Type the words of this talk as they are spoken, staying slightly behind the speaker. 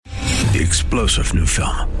the explosive new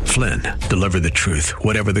film, Flynn, Deliver the Truth,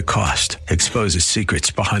 Whatever the Cost, exposes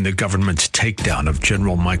secrets behind the government's takedown of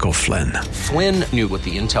General Michael Flynn. Flynn knew what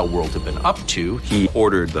the intel world had been up to. He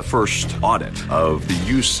ordered the first audit of the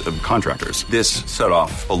use of contractors. This set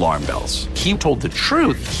off alarm bells. He told the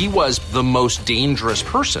truth. He was the most dangerous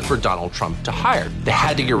person for Donald Trump to hire. They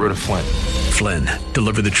had to get rid of Flynn. Flynn,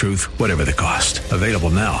 Deliver the Truth, Whatever the Cost. Available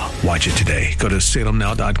now. Watch it today. Go to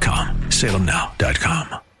salemnow.com.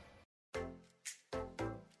 salemnow.com.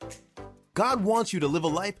 God wants you to live a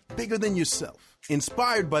life bigger than yourself,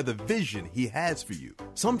 inspired by the vision He has for you.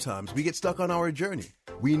 Sometimes we get stuck on our journey.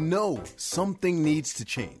 We know something needs to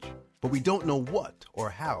change, but we don't know what or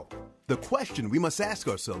how. The question we must ask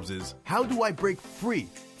ourselves is, how do I break free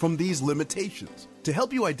from these limitations? To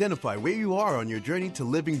help you identify where you are on your journey to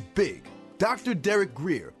living big, Dr. Derek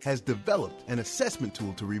Grier has developed an assessment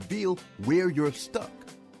tool to reveal where you're stuck.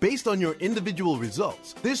 Based on your individual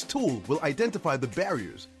results, this tool will identify the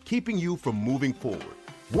barriers keeping you from moving forward.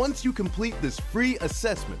 Once you complete this free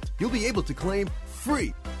assessment, you'll be able to claim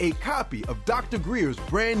free a copy of Dr. Grier's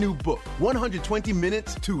brand new book, 120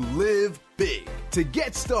 Minutes to Live Big. To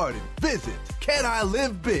get started, visit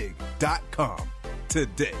canilivebig.com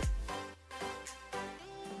today.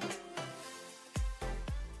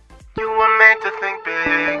 You were meant to think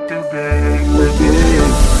big, too big, too big.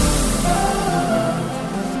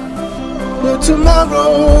 But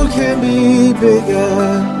tomorrow can be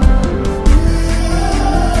bigger.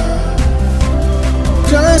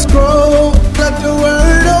 Just grow, let the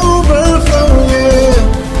word overflow,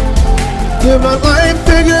 yeah. Live a life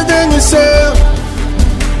bigger than yourself.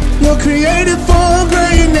 You're created for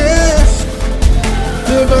greatness.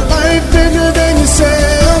 Live a life bigger than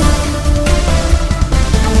yourself.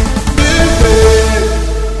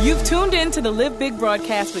 You've tuned in to the Live Big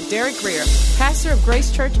broadcast with Derek Grier, pastor of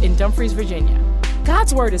Grace Church in Dumfries, Virginia.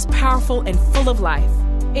 God's word is powerful and full of life.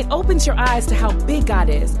 It opens your eyes to how big God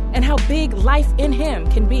is and how big life in Him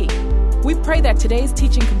can be. We pray that today's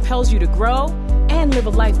teaching compels you to grow and live a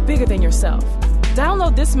life bigger than yourself.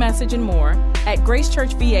 Download this message and more at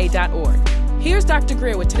gracechurchva.org. Here's Dr.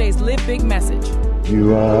 Grier with today's Live Big message.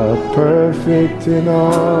 You are perfect in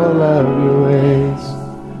all of your ways.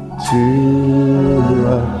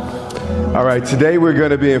 All right, today we're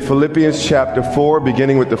going to be in Philippians chapter 4,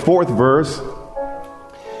 beginning with the 4th verse.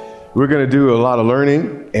 We're going to do a lot of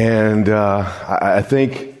learning, and I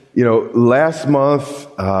think, last month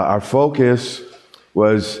our focus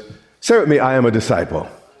was, say with me, I am a disciple.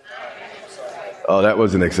 Oh, that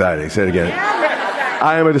wasn't exciting. Say it again.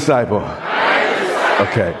 I am a disciple.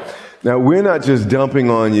 Okay. Now, we're not just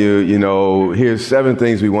dumping on you, here's 7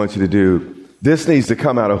 things we want you to do. This needs to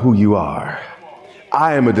come out of who you are.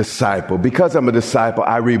 I am a disciple. Because I'm a disciple,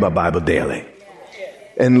 I read my Bible daily.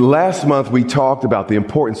 And last month we talked about the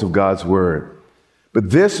importance of God's word.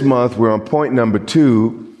 But this month we're on point number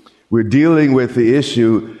 2. We're dealing with the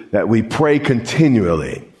issue that we pray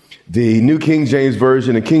continually. The New King James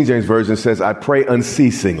Version and King James Version says, I pray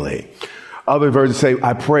unceasingly. Other versions say,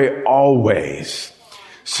 I pray always.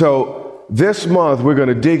 So this month, we're going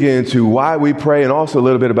to dig into why we pray and also a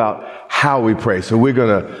little bit about how we pray. So we're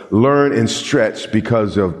going to learn and stretch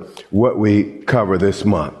because of what we cover this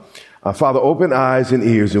month. Father, open eyes and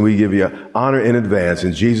ears, and we give you honor in advance.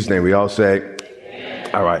 In Jesus' name, we all say,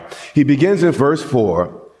 amen. All right. He begins in verse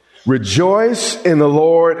 4. Rejoice in the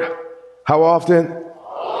Lord. How often?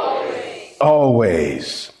 Always.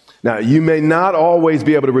 Always. Now, you may not always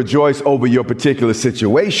be able to rejoice over your particular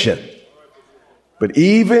situation. But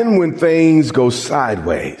even when things go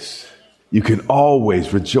sideways, you can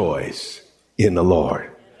always rejoice in the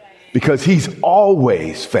Lord because He's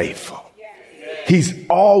always faithful. He's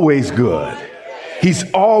always good. He's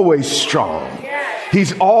always strong.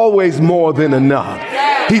 He's always more than enough.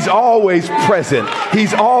 He's always present.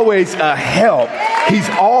 He's always a help. He's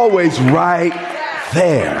always right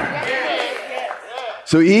there.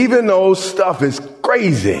 So even though stuff is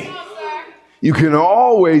crazy, you can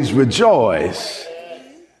always rejoice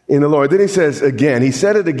in the Lord. Then he says again, he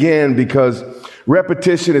said it again because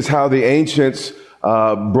repetition is how the ancients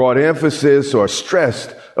brought emphasis or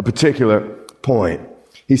stressed a particular point.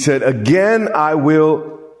 He said, again, I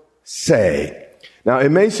will say. Now,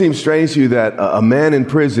 it may seem strange to you that a man in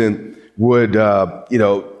prison would,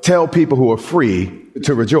 tell people who are free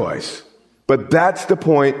to rejoice. But that's the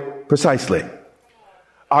point precisely.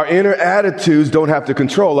 Our inner attitudes don't have to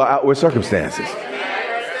control our outward circumstances.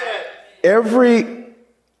 Every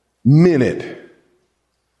minute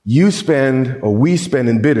you spend or we spend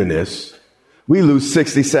in bitterness, we lose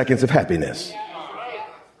 60 seconds of happiness.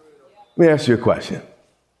 Let me ask you a question.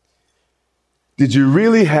 Did you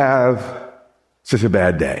really have such a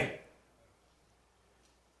bad day?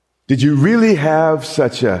 Did you really have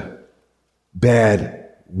such a bad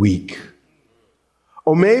week?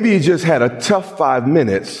 Or maybe you just had a tough 5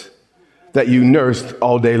 minutes that you nursed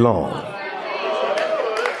all day long.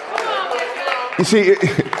 You see,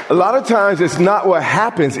 a lot of times it's not what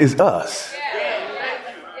happens, it's us.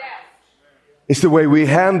 It's the way we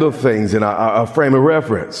handle things in our frame of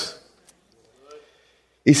reference.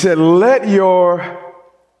 He said, let your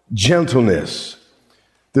gentleness.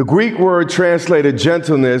 The Greek word translated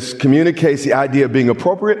gentleness communicates the idea of being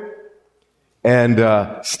appropriate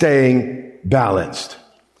and staying balanced.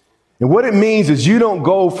 And what it means is you don't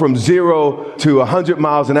go from 0 to 100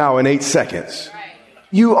 miles an hour in 8 seconds.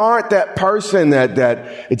 You aren't that person that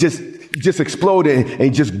it just exploded and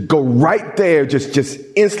you just go right there, just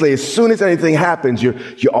instantly. As soon as anything happens,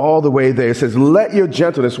 you're all the way there. It says, let your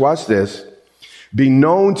gentleness, watch this, be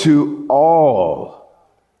known to all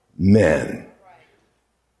men.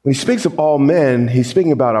 When he speaks of all men, he's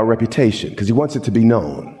speaking about our reputation because he wants it to be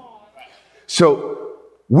known. So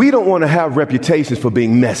we don't want to have reputations for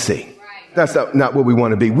being messy. That's not what we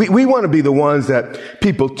want to be. We want to be the ones that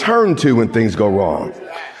people turn to when things go wrong.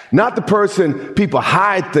 Not the person people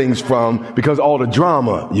hide things from because all the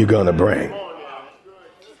drama you're going to bring.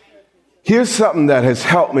 Here's something that has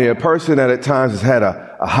helped me, a person that at times has had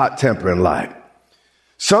a hot temper in life.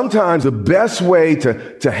 Sometimes the best way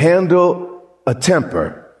to handle a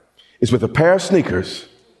temper is with a pair of sneakers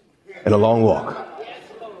and a long walk.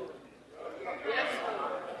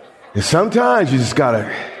 And sometimes you just got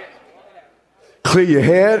to clear your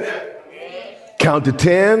head, count to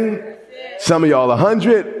 10, some of y'all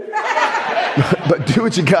 100, but do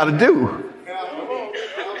what you got to do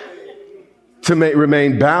to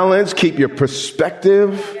remain balanced, keep your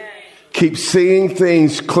perspective, keep seeing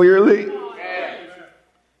things clearly.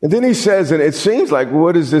 And then he says, and it seems like,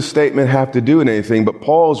 what does this statement have to do with anything? But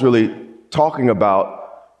Paul's really talking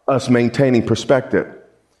about us maintaining perspective.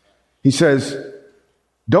 He says,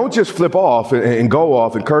 don't just flip off and go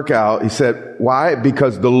off and kirk out. He said, why?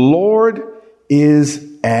 Because the Lord is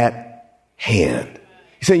at hand.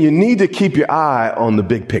 He's saying you need to keep your eye on the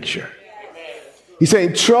big picture. He's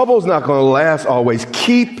saying trouble's not going to last always.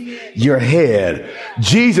 Keep your head.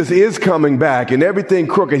 Jesus is coming back, and everything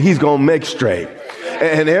crooked, he's going to make straight.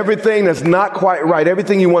 And everything that's not quite right,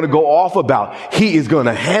 everything you want to go off about, he is going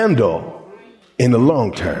to handle in the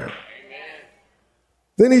long term.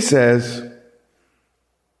 Then he says,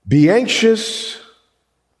 be anxious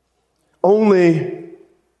only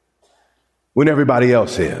when everybody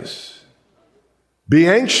else is. Be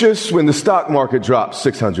anxious when the stock market drops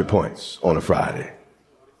 600 points on a Friday.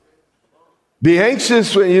 Be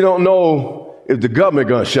anxious when you don't know if the government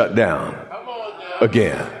going to shut down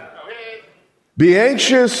again. Be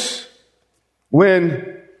anxious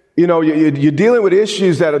when, you're dealing with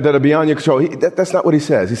issues that are beyond your control. That's not what he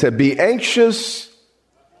says. He said, be anxious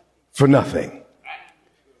for nothing.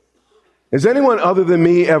 Has anyone other than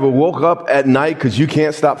me ever woke up at night because you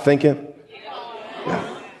can't stop thinking?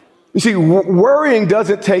 Yeah. You see, worrying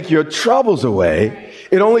doesn't take your troubles away.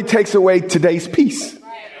 It only takes away today's peace.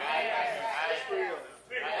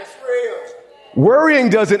 Worrying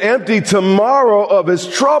doesn't empty tomorrow of its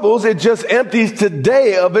troubles. It just empties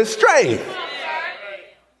today of its strength.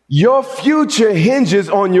 Your future hinges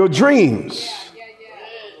on your dreams.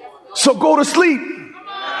 So go to sleep.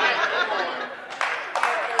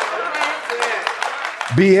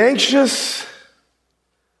 Be anxious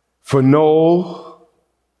for no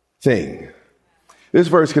thing. This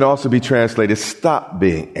verse can also be translated, stop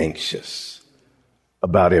being anxious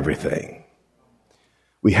about everything.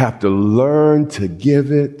 We have to learn to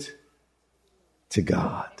give it to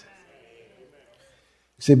God.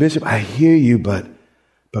 You say, Bishop, I hear you, but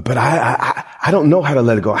I don't know how to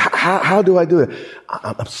let it go. How do I do it?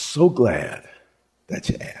 I'm so glad that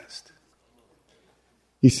you asked.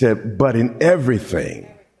 He said, but in everything,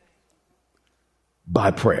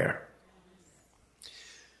 by prayer.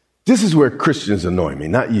 This is where Christians annoy me,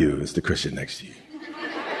 not you, it's the Christian next to you.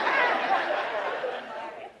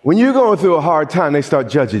 When you're going through a hard time, they start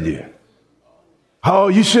judging you. Oh,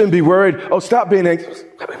 you shouldn't be worried. Oh, stop being anxious.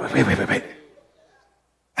 Wait.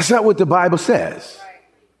 That's not what the Bible says.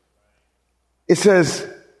 It says,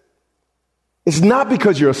 it's not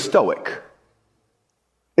because you're a stoic.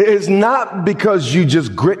 It's not because you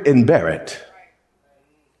just grit and bear it.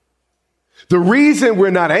 The reason we're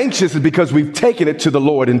not anxious is because we've taken it to the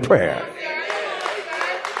Lord in prayer.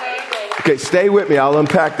 Okay, stay with me. I'll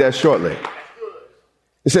unpack that shortly.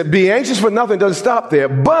 It said, be anxious for nothing. Doesn't stop there.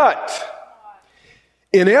 But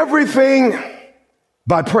in everything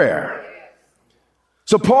by prayer.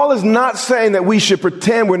 So Paul is not saying that we should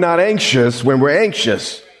pretend we're not anxious when we're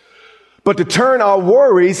anxious. but to turn our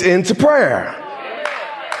worries into prayer.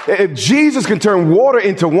 If Jesus can turn water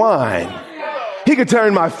into wine, he can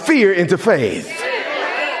turn my fear into faith.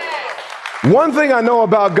 One thing I know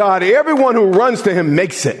about God, everyone who runs to him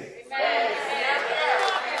makes it.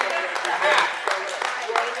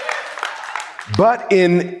 But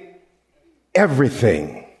in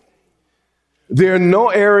everything, there are no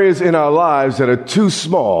areas in our lives that are too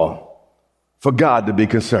small for God to be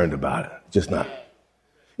concerned about it. Just not.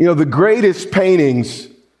 You know, the greatest paintings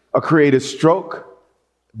are created stroke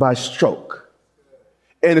by stroke.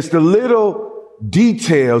 And it's the little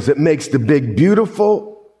details that makes the big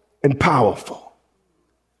beautiful and powerful.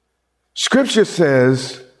 Scripture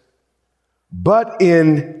says, but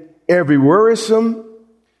in every worrisome,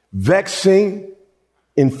 vexing,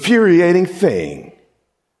 infuriating thing,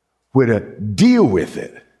 we're to deal with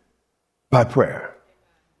it by prayer.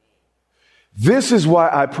 This is why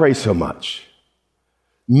I pray so much.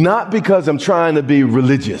 Not because I'm trying to be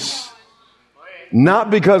religious. Not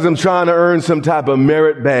because I'm trying to earn some type of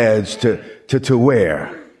merit badge to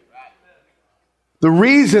wear. The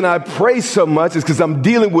reason I pray so much is because I'm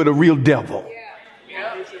dealing with a real devil.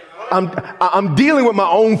 I'm dealing with my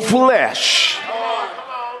own flesh.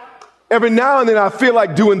 Every now and then I feel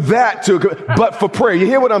like doing that too, but for prayer. You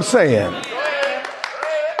hear what I'm saying?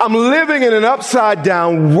 I'm living in an upside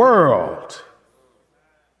down world.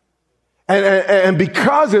 And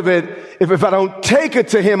because of it, if I don't take it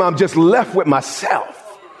to him, I'm just left with myself.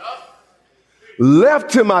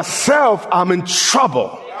 Left to myself, I'm in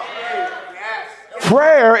trouble.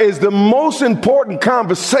 Prayer is the most important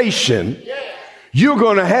conversation you're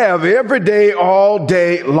going to have every day, all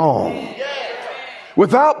day long.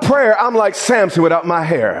 Without prayer, I'm like Samson without my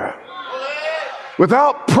hair.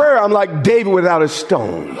 Without prayer, I'm like David without his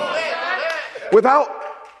stone. Without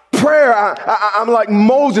prayer, I'm like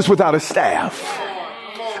Moses without his staff.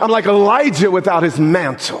 I'm like Elijah without his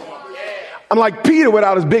mantle. I'm like Peter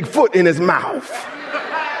without his big foot in his mouth.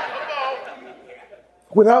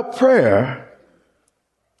 Without prayer,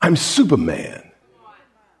 I'm Superman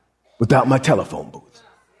without my telephone booth.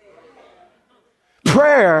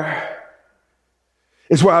 Prayer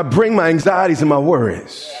is where I bring my anxieties and my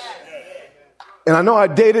worries. And I know I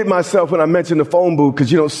dated myself when I mentioned the phone booth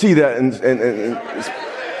because you don't see that in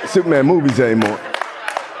Superman movies anymore.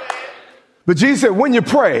 But Jesus said, when you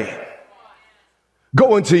pray,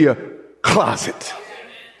 go into your closet.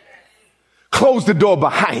 Close the door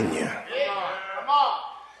behind you.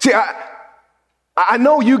 See, I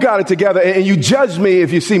know you got it together and you judge me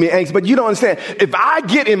if you see me anxious, but you don't understand. If I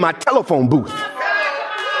get in my telephone booth,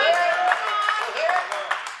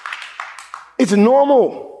 it's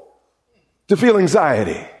normal to feel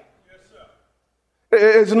anxiety.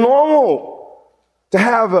 It's normal to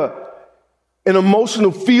have an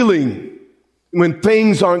emotional feeling when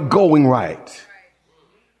things aren't going right.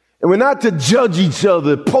 And we're not to judge each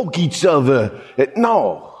other, poke each other.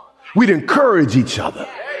 No, we'd encourage each other.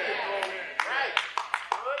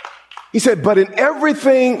 He said, but in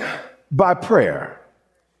everything by prayer.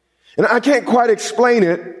 And I can't quite explain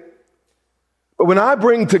it. But when I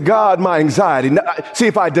bring to God my anxiety, see,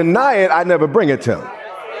 if I deny it, I never bring it to him.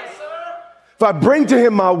 If I bring to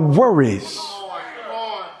him my worries,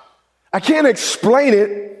 I can't explain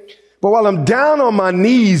it, but while I'm down on my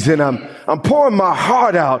knees and I'm pouring my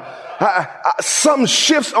heart out, something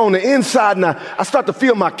shifts on the inside and I start to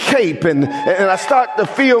feel my cape and I start to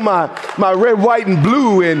feel my red, white, and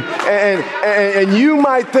blue and you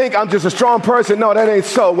might think I'm just a strong person. No, that ain't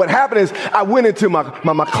so. What happened is I went into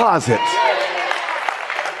my closet.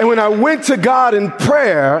 And when I went to God in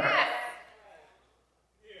prayer,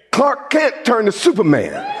 Clark Kent turned to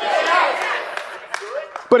Superman.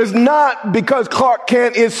 But it's not because Clark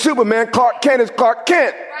Kent is Superman. Clark Kent is Clark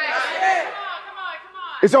Kent.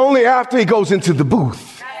 It's only after he goes into the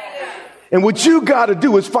booth. And what you got to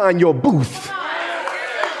do is find your booth.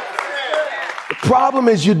 The problem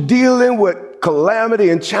is you're dealing with calamity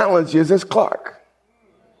and challenges as Clark.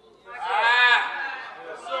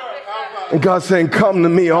 And God's saying, come to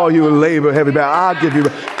me, all you labor heavy bound. I'll give you,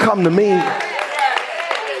 come to me.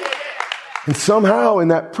 And somehow in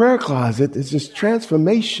that prayer closet, there's this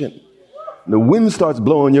transformation. The wind starts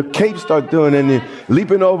blowing, your cape starts doing, and you're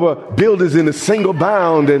leaping over buildings in a single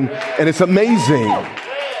bound, and it's amazing.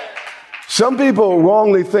 Some people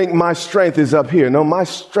wrongly think my strength is up here. No, my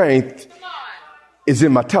strength is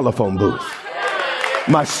in my telephone booth.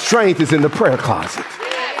 My strength is in the prayer closet.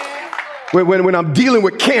 When I'm dealing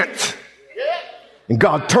with Kent, and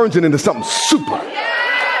God turns it into something super.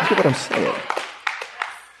 You get what I'm saying?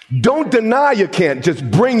 Don't deny you can't. Just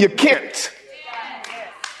bring your Kent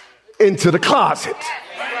into the closet.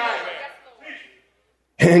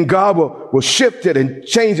 And God will shift it and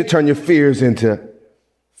change it, turn your fears into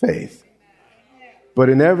faith. But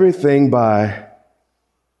in everything by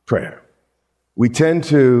prayer. We tend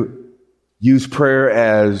to use prayer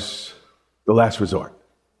as the last resort.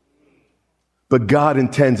 But God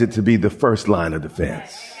intends it to be the first line of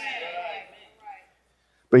defense.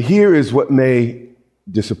 But here is what may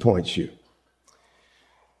disappoint you.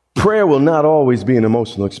 Prayer will not always be an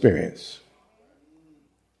emotional experience.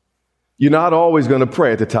 You're not always going to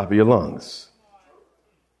pray at the top of your lungs.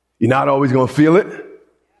 You're not always going to feel it.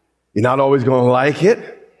 You're not always going to like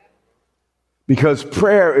it. Because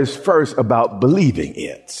prayer is first about believing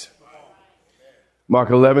it. Mark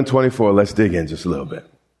 11:24, let's dig in just a little bit.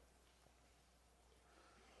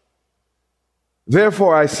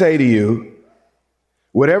 Therefore, I say to you,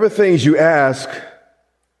 whatever things you ask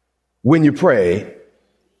when you pray,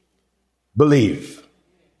 believe.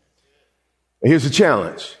 And here's the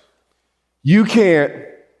challenge. You can't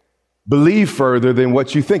believe further than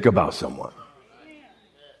what you think about someone.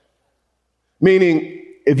 Meaning,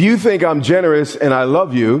 if you think I'm generous and I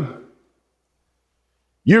love you,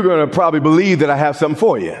 you're going to probably believe that I have something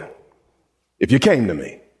for you if you came to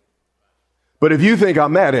me. But if you think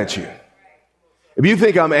I'm mad at you, if you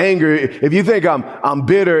think I'm angry, if you think I'm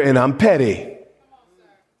bitter and I'm petty,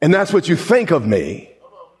 and that's what you think of me,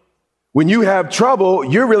 when you have trouble,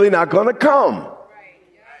 you're really not going to come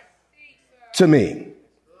to me.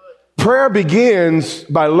 Prayer begins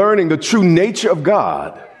by learning the true nature of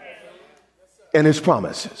God and his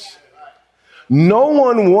promises. No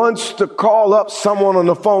one wants to call up someone on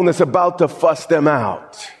the phone that's about to fuss them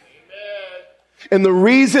out. And the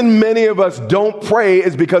reason many of us don't pray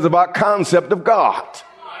is because of our concept of God.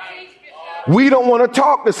 We don't want to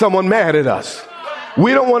talk to someone mad at us.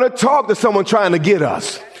 We don't want to talk to someone trying to get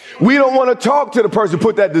us. We don't want to talk to the person who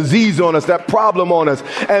put that disease on us, that problem on us.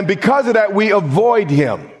 And because of that, we avoid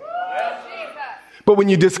him. But when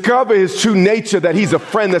you discover his true nature, that he's a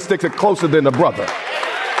friend that sticks it closer than a brother.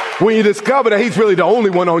 When you discover that he's really the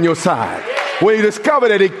only one on your side. When you discover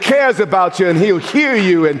that he cares about you and he'll hear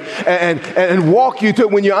you and walk you through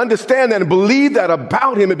it. When you understand that and believe that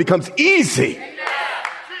about him, it becomes easy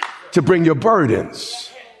to bring your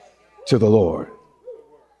burdens to the Lord.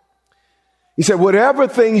 He said, whatever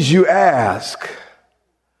things you ask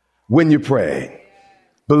when you pray,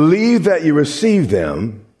 believe that you receive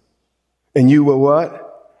them and you will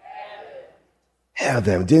what? Have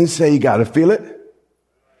them. Didn't say you got to feel it.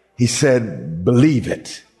 He said, believe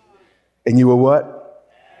it. And you will what?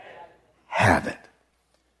 Have it.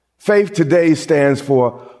 Faith today stands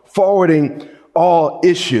for forwarding all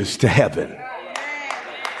issues to heaven.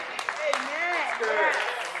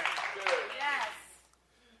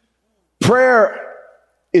 Prayer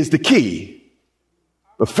is the key,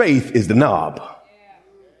 but faith is the knob.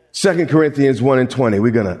 2 Corinthians 1:20.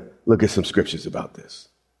 We're going to look at some scriptures about this.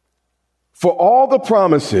 For all the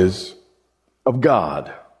promises of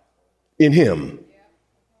God in him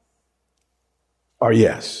are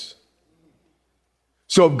yes.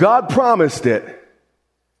 So if God promised it,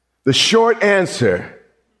 the short answer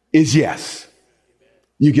is yes.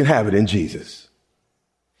 You can have it in Jesus.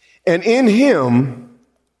 And in him,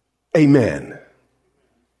 amen.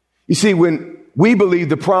 You see, when we believe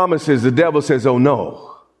the promises, the devil says, oh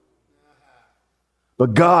no.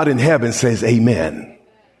 But God in heaven says, amen.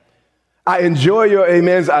 I enjoy your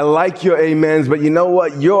amens. I like your amens. But you know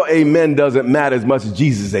what? Your amen doesn't matter as much as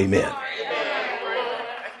Jesus' amen.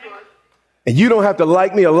 And you don't have to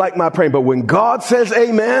like me or like my praying. But when God says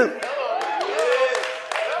amen,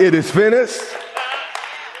 it is finished.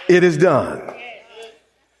 It is done.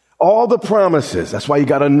 All the promises. That's why you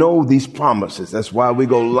got to know these promises. That's why we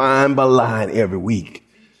go line by line every week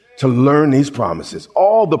to learn these promises.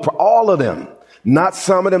 All of them. Not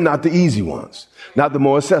some of them, not the easy ones, not the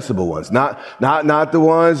more accessible ones, not the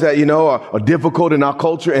ones that, are difficult in our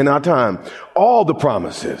culture and our time. All the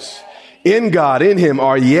promises in God, in him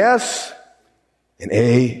are yes and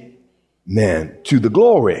amen to the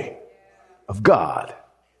glory of God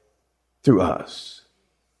through us.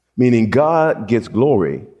 Meaning God gets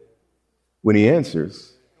glory when he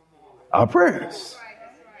answers our prayers.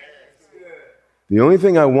 The only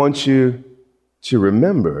thing I want you to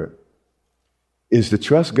remember is to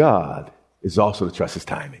trust God is also to trust his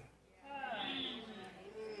timing.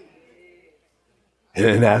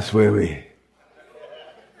 And that's where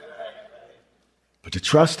but to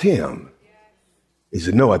trust him is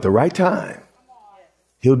to know at the right time,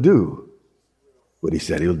 he'll do what he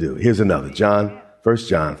said he'll do. Here's another, 1 John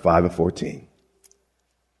 5:14.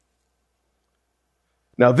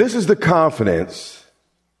 Now this is the confidence.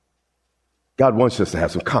 God wants us to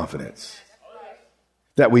have some confidence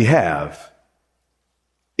that we have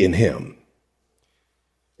in him.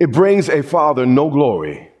 It brings a father no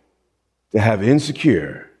glory to have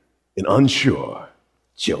insecure and unsure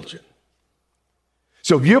children.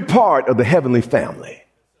 So if you're part of the heavenly family,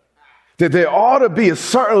 that there ought to be a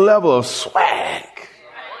certain level of swag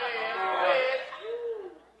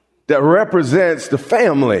that represents the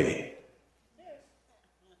family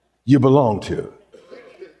you belong to.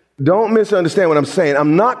 Don't misunderstand what I'm saying.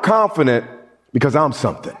 I'm not confident because I'm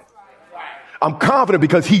something. I'm confident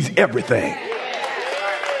because he's everything.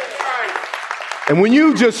 And when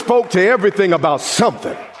you just spoke to everything about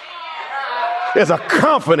something, there's a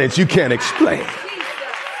confidence you can't explain.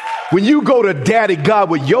 When you go to Daddy God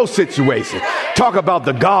with your situation, talk about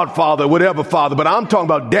the Godfather, whatever father, but I'm talking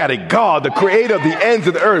about Daddy God, the creator of the ends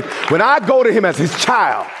of the earth. When I go to him as his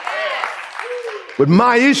child with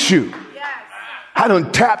my issue, I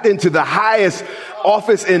done tapped into the highest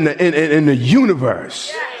office in the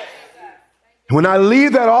universe. When I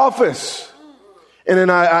leave that office and then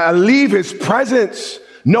I leave his presence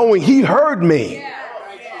knowing he heard me,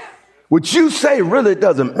 what you say really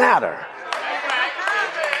doesn't matter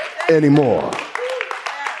anymore.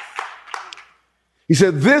 He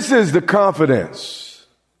said, this is the confidence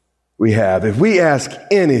we have if we ask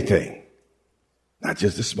anything, not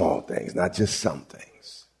just the small things, not just some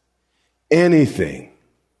things, anything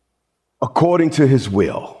according to his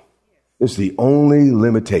will. It's the only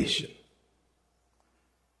limitation.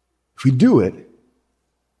 If we do it,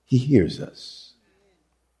 he hears us.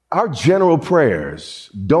 Our general prayers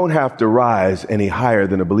don't have to rise any higher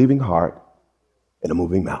than a believing heart and a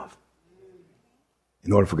moving mouth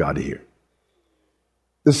in order for God to hear.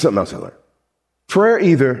 This is something else I learned. Prayer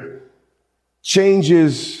either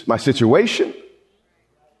changes my situation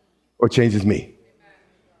or changes me.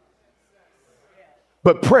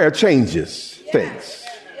 But prayer changes things.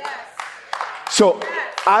 So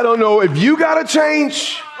I don't know if you got to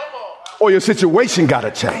change or your situation got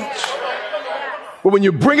to change. But when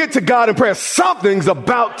you bring it to God in prayer, something's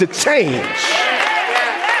about to change.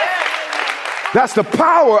 That's the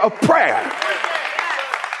power of prayer.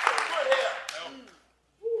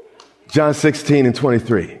 John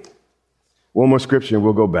 16:23. One more scripture and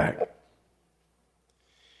we'll go back.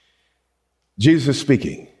 Jesus is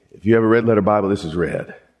speaking. If you ever read letter Bible, this is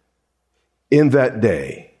read. In that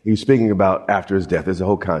day, he was speaking about after his death. There's a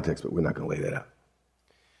whole context, but we're not going to lay that out.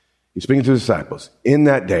 He's speaking to the disciples. In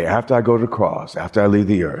that day, after I go to the cross, after I leave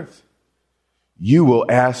the earth, you will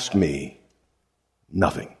ask me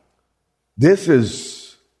nothing. This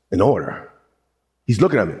is an order. He's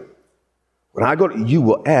looking at me. When I go, you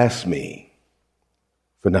will ask me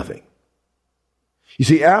for nothing. You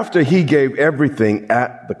see, after he gave everything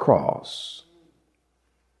at the cross,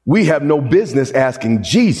 we have no business asking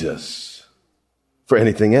Jesus for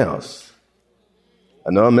anything else.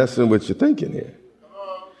 I know I'm messing with your thinking here.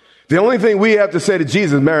 The only thing we have to say to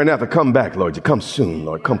Jesus, Maranatha, come back, Lord. You come soon,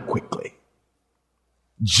 Lord. Come quickly.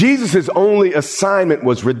 Jesus' only assignment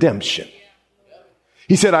was redemption.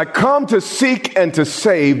 He said, I come to seek and to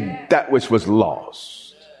save that which was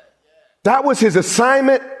lost. That was his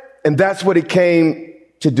assignment, and that's what he came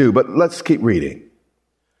to do. But let's keep reading.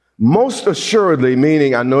 Most assuredly,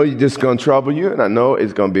 meaning I know you're just going to trouble you, and I know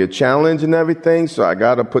it's going to be a challenge and everything, so I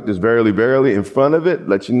got to put this verily, verily in front of it,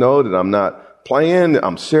 let you know that I'm not playing,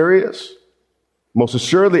 I'm serious. Most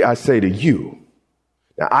assuredly, I say to you.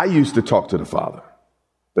 Now, I used to talk to the Father,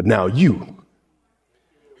 but now you.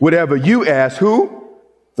 Whatever you ask, who?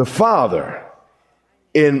 The Father,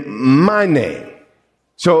 in my name.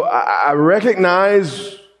 So I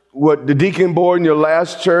recognize what the deacon board in your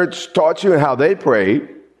last church taught you and how they prayed.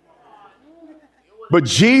 But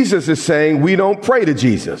Jesus is saying we don't pray to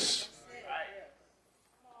Jesus.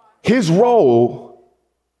 His role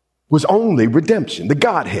was only redemption, the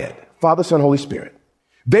Godhead, Father, Son, Holy Spirit.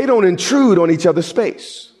 They don't intrude on each other's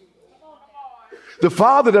space. The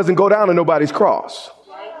Father doesn't go down to nobody's cross.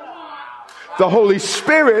 The Holy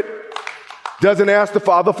Spirit doesn't ask the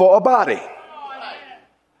Father for a body.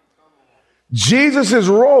 Jesus'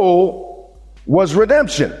 role was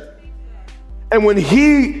redemption. And when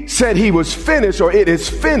he said he was finished or it is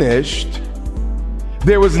finished,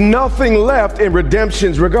 there was nothing left in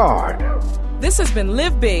redemption's regard. This has been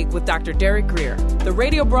Live Big with Dr. Derek Grier, the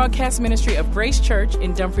radio broadcast ministry of Grace Church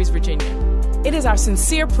in Dumfries, Virginia. It is our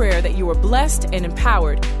sincere prayer that you are blessed and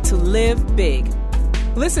empowered to live big.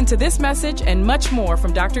 Listen to this message and much more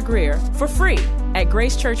from Dr. Grier for free at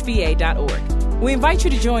gracechurchva.org. We invite you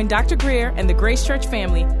to join Dr. Grier and the Grace Church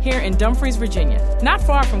family here in Dumfries, Virginia, not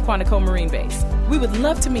far from Quantico Marine Base. We would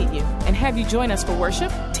love to meet you and have you join us for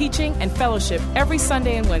worship, teaching, and fellowship every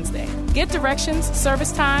Sunday and Wednesday. Get directions,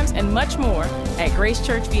 service times, and much more at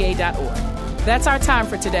gracechurchva.org. That's our time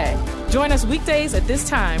for today. Join us weekdays at this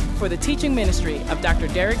time for the teaching ministry of Dr.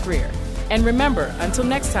 Derek Grier. And remember, until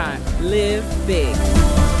next time, live big.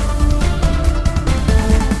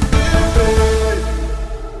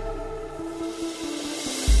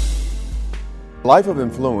 Life of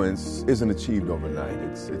influence isn't achieved overnight.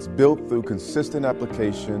 It's built through consistent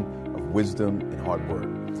application of wisdom and hard work.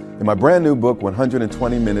 In my brand new book,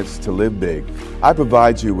 120 Minutes to Live Big, I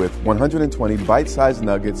provide you with 120 bite-sized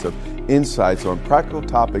nuggets of insights on practical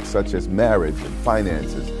topics such as marriage and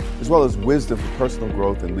finances, as well as wisdom for personal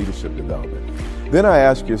growth and leadership development. Then I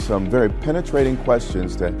ask you some very penetrating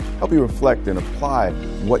questions to help you reflect and apply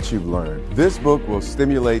what you've learned. This book will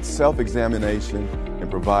stimulate self-examination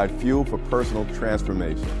and provide fuel for personal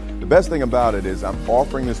transformation. The best thing about it is I'm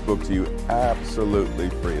offering this book to you absolutely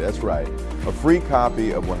free. That's right, a free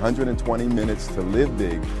copy of 120 Minutes to Live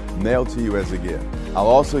Big mailed to you as a gift. I'll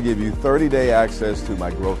also give you 30-day access to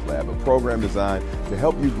my Growth Lab, a program designed to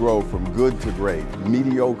help you grow from good to great,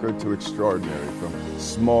 mediocre to extraordinary, from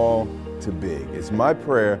small to big. It's my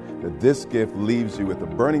prayer that this gift leaves you with a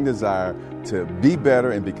burning desire to be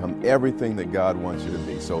better and become everything that God wants you to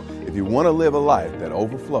be. So if you want to live a life that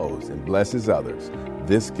overflows and blesses others,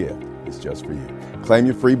 this gift is just for you. Claim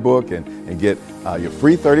your free book and get your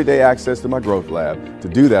free 30-day access to my Growth Lab. To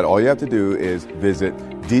do that, all you have to do is visit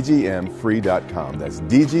dgmfree.com. That's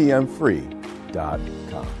dgmfree.com.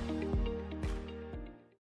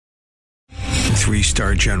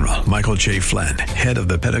 3-star General Michael J. Flynn, head of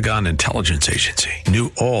the Pentagon Intelligence Agency,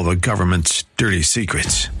 knew all the government's dirty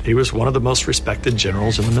secrets. He was one of the most respected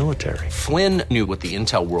generals in the military. Flynn knew what the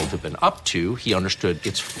intel world had been up to. He understood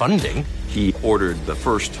its funding. He ordered the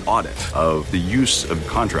first audit of the use of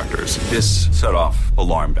contractors. This set off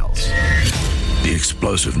alarm bells. The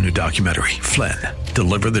explosive new documentary, Flynn,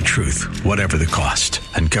 Deliver the Truth, Whatever the Cost,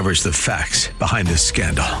 uncovers the facts behind this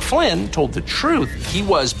scandal. Flynn told the truth. He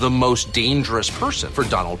was the most dangerous person for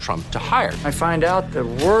Donald Trump to hire. I find out the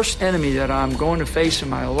worst enemy that I'm going to face in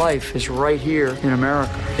my life is right here in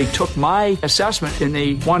America. They took my assessment and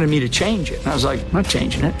they wanted me to change it. And I was like, I'm not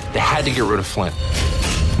changing it. They had to get rid of Flynn.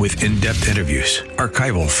 With in-depth interviews,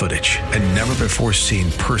 archival footage, and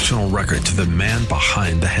never-before-seen personal records of the man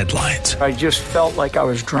behind the headlines. I just felt like I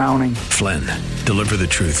was drowning. Flynn, Deliver the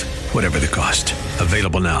Truth, Whatever the Cost.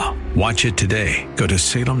 Available now. Watch it today. Go to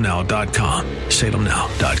salemnow.com.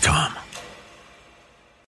 salemnow.com.